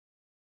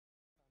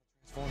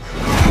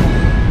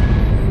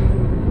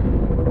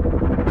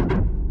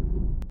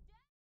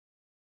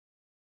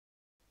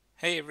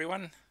Hey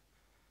everyone,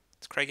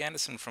 it's Craig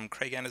Anderson from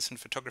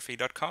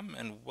craigandersonphotography.com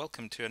and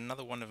welcome to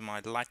another one of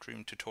my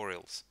Lightroom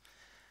tutorials.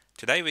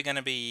 Today we're going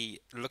to be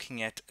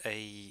looking at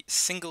a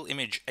single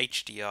image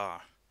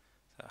HDR,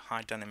 a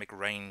high dynamic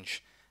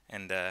range,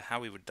 and how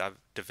we would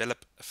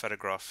develop a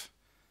photograph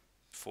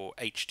for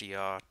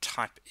HDR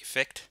type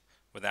effect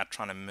without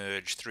trying to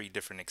merge three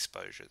different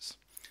exposures.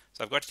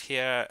 So I've got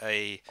here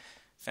a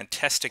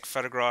fantastic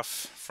photograph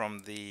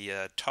from the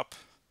top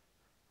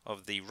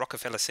of the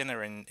Rockefeller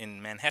Center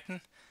in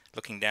Manhattan,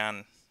 looking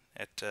down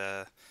at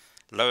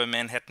lower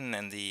Manhattan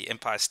and the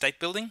Empire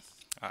State Building.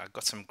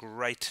 Got some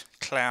great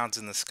clouds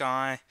in the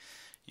sky.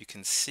 You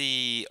can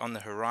see on the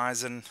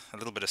horizon a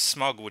little bit of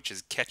smog, which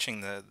is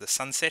catching the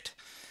sunset.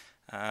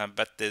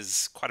 But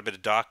there's quite a bit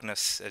of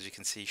darkness, as you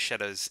can see,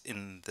 shadows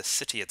in the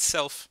city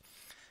itself.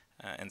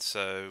 And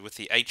so with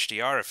the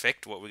HDR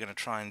effect, what we're going to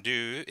try and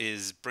do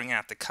is bring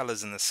out the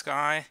colors in the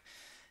sky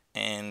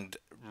and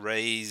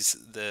raise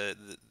the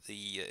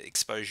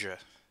exposure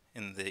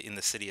in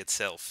the city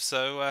itself.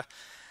 So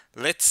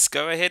let's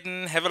go ahead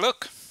and have a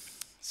look.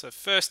 So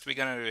first we're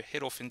going to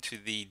head off into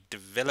the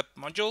develop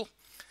module,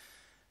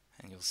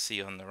 and you'll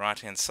see on the right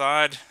hand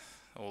side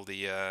all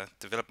the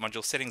develop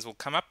module settings will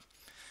come up.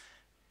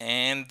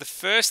 And the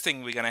first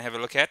thing we're going to have a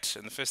look at,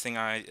 and the first thing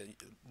I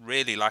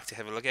really like to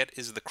have a look at,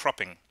 is the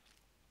cropping.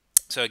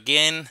 So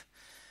again,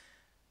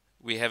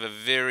 we have a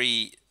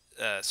very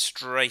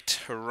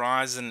straight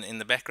horizon in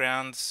the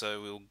background, so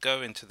we'll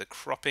go into the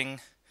cropping,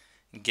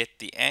 get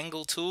the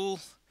angle tool,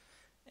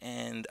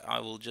 and I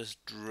will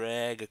just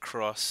drag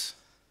across,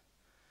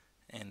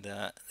 and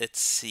let's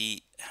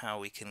see how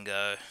we can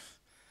go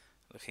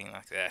looking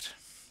like that.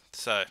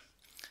 So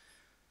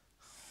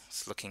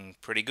it's looking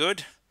pretty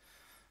good,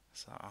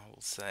 so I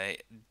will say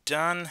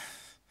done.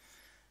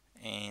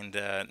 And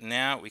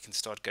now we can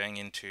start going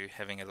into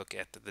having a look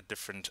at the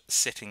different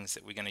settings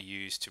that we're going to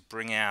use to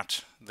bring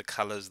out the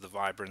colors, the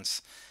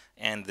vibrance,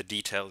 and the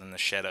detail in the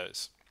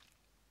shadows.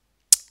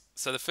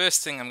 So the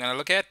first thing I'm going to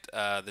look at,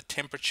 the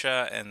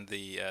temperature and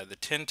the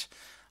tint.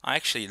 I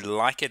actually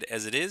like it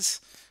as it is,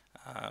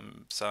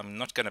 so I'm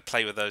not going to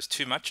play with those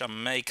too much. I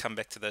may come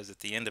back to those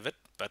at the end of it,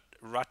 but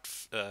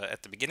right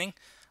at the beginning,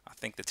 I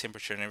think the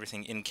temperature and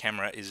everything in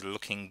camera is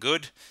looking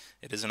good.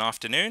 It is an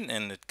afternoon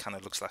and it kind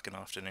of looks like an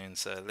afternoon,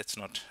 so let's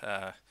not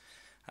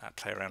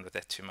play around with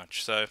that too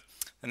much. So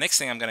the next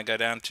thing I'm going to go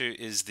down to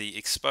is the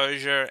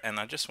exposure, and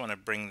I just want to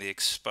bring the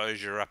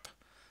exposure up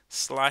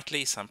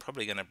slightly, so I'm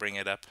probably going to bring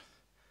it up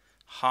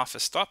half a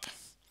stop,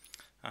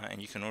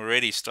 and you can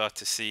already start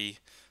to see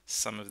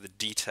some of the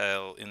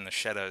detail in the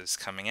shadows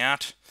coming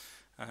out.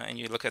 And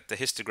you look at the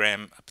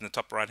histogram up in the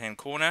top right hand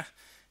corner,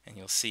 and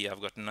you'll see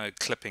I've got no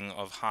clipping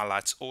of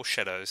highlights or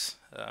shadows,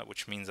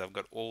 which means I've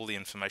got all the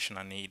information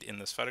I need in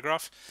this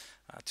photograph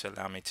to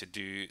allow me to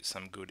do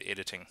some good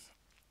editing.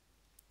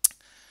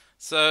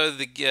 So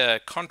the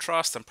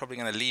contrast I'm probably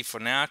going to leave for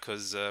now,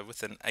 because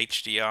with an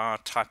HDR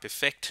type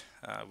effect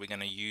we're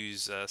going to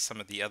use some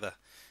of the other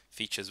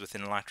features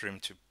within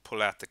Lightroom to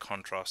pull out the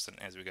contrast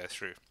and as we go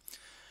through.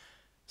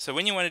 So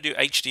when you want to do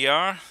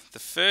HDR, the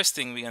first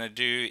thing we're going to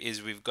do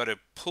is we've got to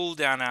pull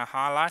down our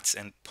highlights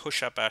and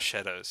push up our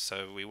shadows.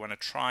 So we want to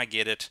try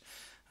get it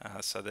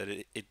so that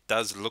it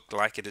does look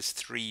like it is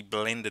three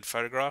blended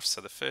photographs.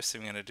 So the first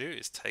thing we're going to do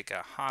is take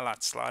our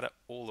highlight slider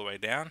all the way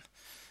down,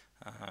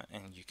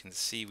 and you can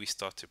see we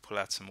start to pull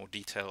out some more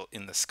detail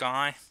in the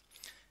sky.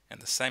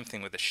 And the same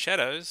thing with the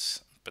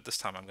shadows, but this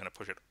time I'm going to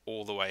push it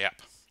all the way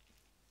up.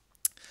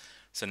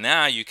 So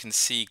now you can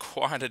see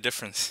quite a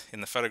difference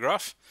in the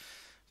photograph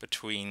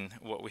between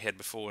what we had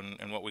before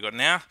and what we got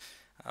now.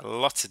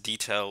 Lots of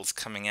details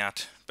coming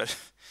out, but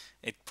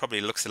it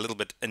probably looks a little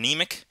bit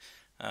anemic,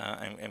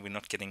 and we're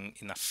not getting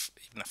enough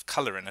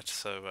color in it.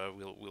 So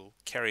we'll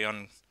carry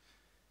on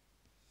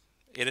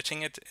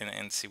editing it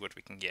and see what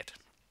we can get.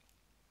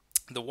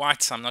 The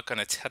whites I'm not going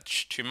to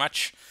touch too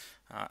much.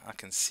 I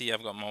can see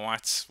I've got my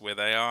whites where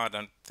they are. I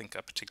don't think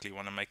I particularly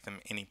want to make them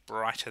any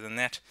brighter than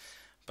that,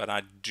 but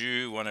I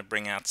do want to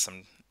bring out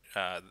some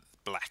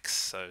blacks.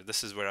 So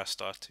this is where I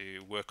start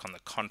to work on the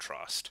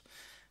contrast,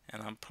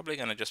 and I'm probably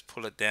going to just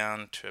pull it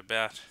down to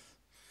about,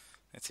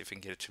 let's see if we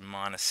can get it to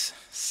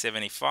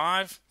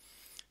 -75,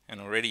 and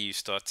already you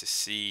start to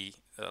see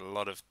a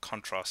lot of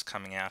contrast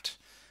coming out,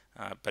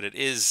 but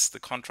the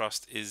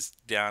contrast is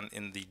down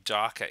in the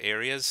darker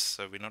areas,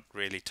 so we're not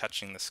really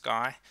touching the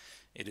sky.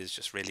 It is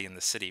just really in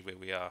the city where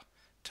we are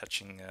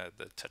touching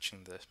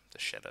the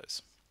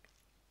shadows.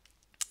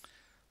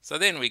 So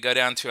then we go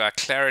down to our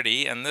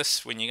clarity, and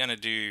this, when you're going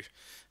to do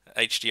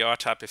HDR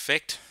type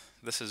effect,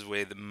 this is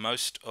where the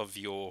most of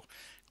your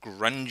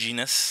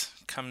grunginess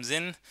comes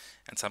in.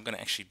 And so I'm going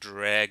to actually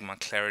drag my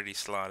clarity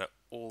slider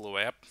all the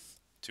way up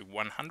to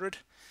 100,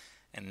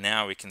 and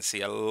now we can see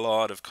a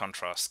lot of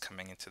contrast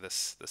coming into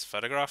this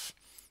photograph,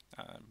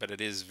 but it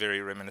is very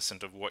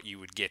reminiscent of what you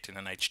would get in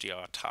an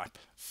HDR type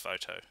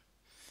photo.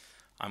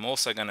 I'm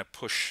also going to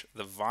push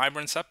the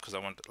vibrance up because I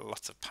want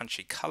lots of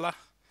punchy color,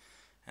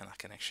 and I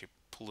can actually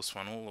pull this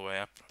one all the way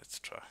up. Let's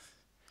try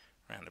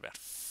around about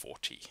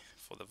 40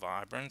 for the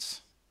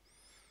vibrance.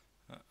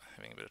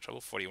 Having a bit of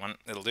trouble. 41,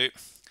 it'll do.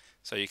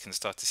 So you can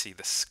start to see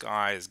the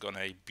sky has gone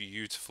a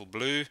beautiful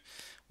blue.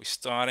 We're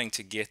starting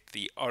to get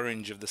the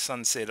orange of the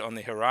sunset on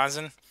the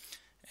horizon,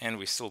 and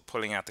we're still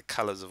pulling out the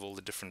colors of all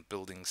the different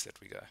buildings that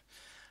we go.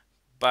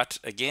 But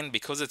again,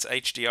 because it's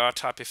HDR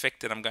type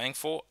effect that I'm going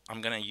for,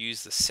 I'm going to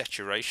use the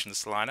saturation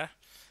slider,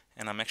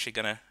 and I'm actually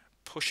going to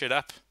push it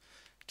up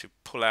to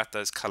pull out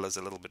those colors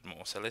a little bit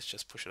more. So let's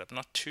just push it up,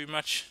 not too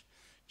much,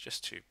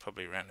 just to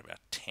probably around about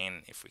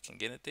 10 if we can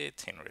get it there.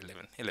 10 or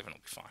 11 will be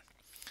fine.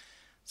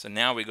 So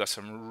now we've got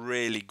some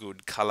really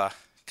good color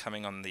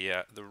coming on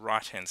the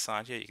right hand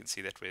side here. You can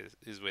see that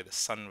is where the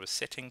sun was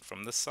setting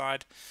from this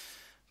side,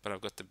 but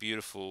I've got the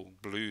beautiful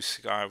blue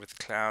sky with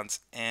the clouds,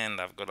 and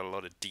I've got a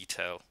lot of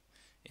detail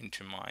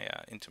into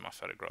my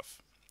photograph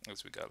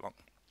as we go along.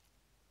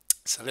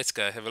 So let's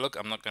go have a look.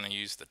 I'm not going to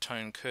use the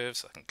tone curve,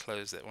 so I can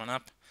close that one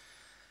up.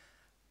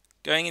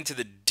 Going into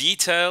the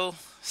detail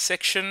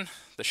section,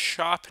 the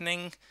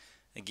sharpening,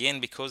 again,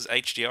 because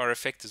HDR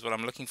effect is what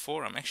I'm looking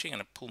for, I'm actually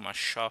going to pull my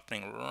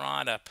sharpening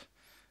right up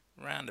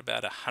around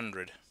about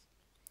 100.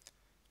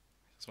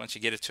 So once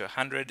you get it to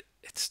 100,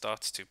 it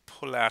starts to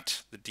pull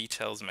out the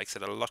details, makes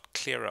it a lot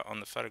clearer on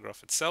the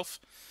photograph itself.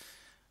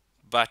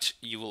 But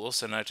you will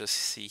also notice,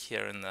 see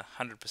here in the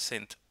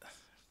 100%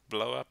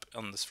 blow up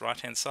on this right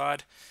hand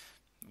side,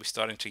 we're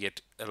starting to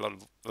get a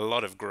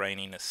lot of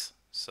graininess.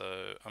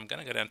 So I'm going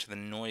to go down to the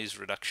noise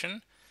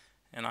reduction,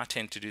 and I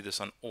tend to do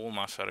this on all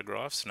my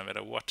photographs, no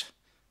matter what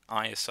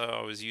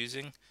ISO I was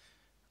using.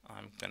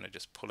 I'm going to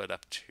just pull it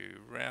up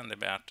to around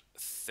about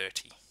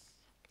 30.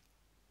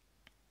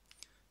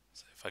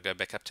 So if I go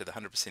back up to the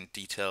 100%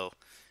 detail,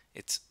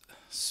 it's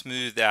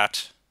smoothed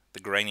out the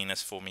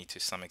graininess for me to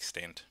some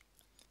extent.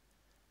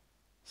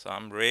 So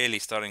I'm really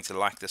starting to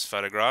like this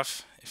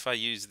photograph. If I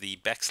use the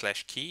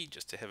backslash key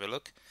just to have a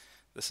look,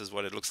 this is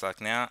what it looks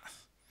like now.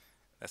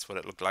 That's what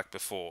it looked like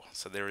before.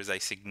 So there is a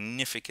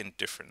significant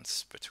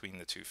difference between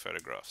the two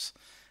photographs,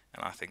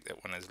 and I think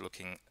that one is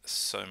looking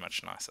so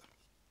much nicer.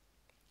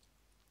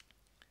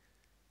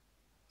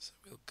 So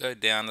we'll go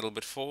down a little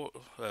bit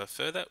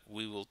further.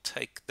 We will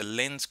take the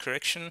lens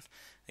correction.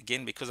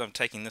 Again, because I'm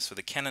taking this with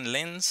a Canon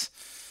lens,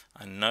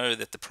 I know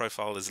that the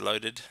profile is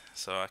loaded,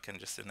 so I can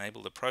just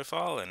enable the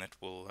profile, and it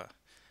will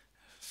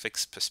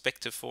fix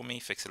perspective for me,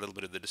 fix a little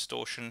bit of the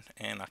distortion,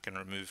 and I can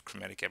remove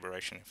chromatic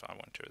aberration if I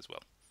want to as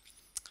well.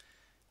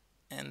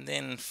 And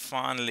then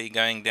finally,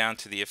 going down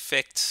to the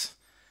effects,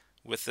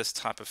 with this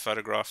type of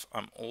photograph,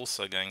 I'm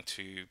also going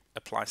to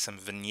apply some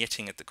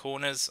vignetting at the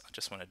corners. I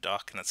just want to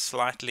darken it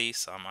slightly,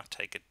 so I might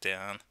take it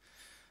down.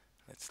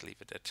 Let's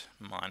leave it at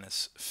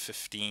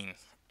 -15.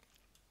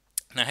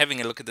 Now,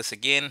 having a look at this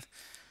again,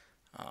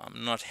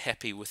 I'm not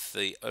happy with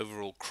the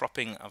overall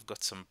cropping. I've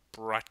got some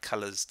bright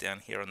colors down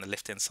here on the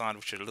left hand side,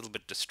 which are a little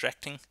bit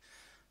distracting.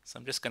 So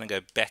I'm just going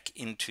to go back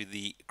into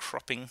the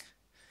cropping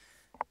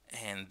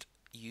and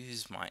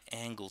use my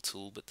angle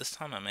tool, but this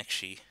time I'm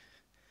actually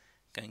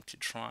going to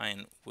try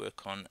and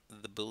work on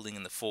the building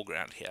in the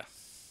foreground here,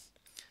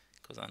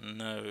 because I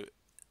know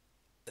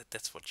that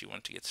that's what you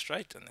want to get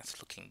straight, and that's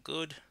looking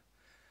good.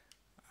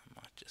 I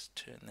might just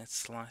turn that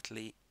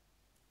slightly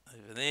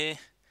over there,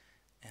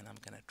 and I'm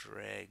going to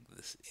drag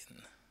this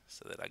in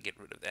so that I get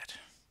rid of that.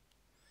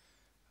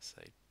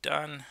 So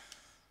done,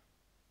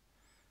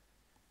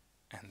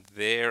 and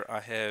there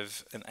I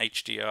have an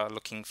HDR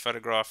looking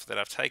photograph that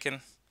I've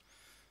taken.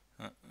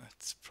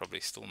 It's probably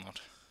still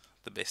not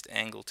the best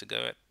angle to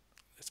go at.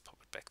 Let's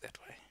pop it back that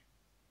way.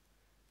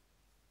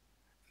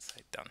 And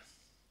say done.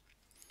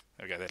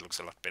 There we go, that looks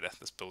a lot better.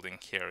 This building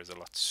here is a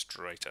lot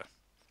straighter.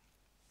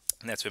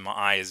 And that's where my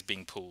eye is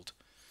being pulled.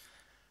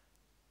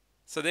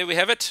 So there we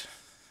have it.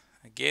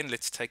 Again,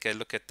 let's take a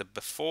look at the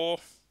before.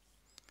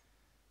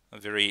 A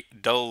very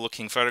dull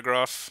looking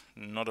photograph.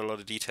 Not a lot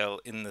of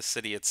detail in the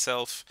city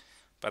itself,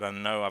 but I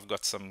know I've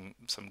got some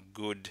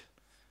good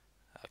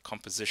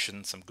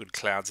composition, some good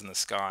clouds in the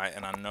sky,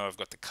 and I know I've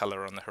got the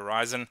color on the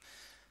horizon.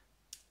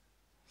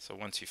 So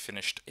once you've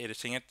finished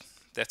editing it,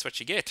 that's what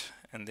you get.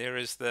 And there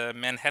is the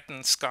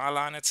Manhattan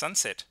skyline at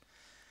sunset.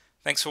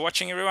 Thanks for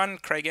watching, everyone.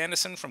 Craig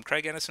Anderson from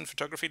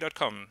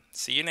CraigAndersonPhotography.com.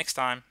 See you next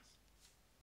time.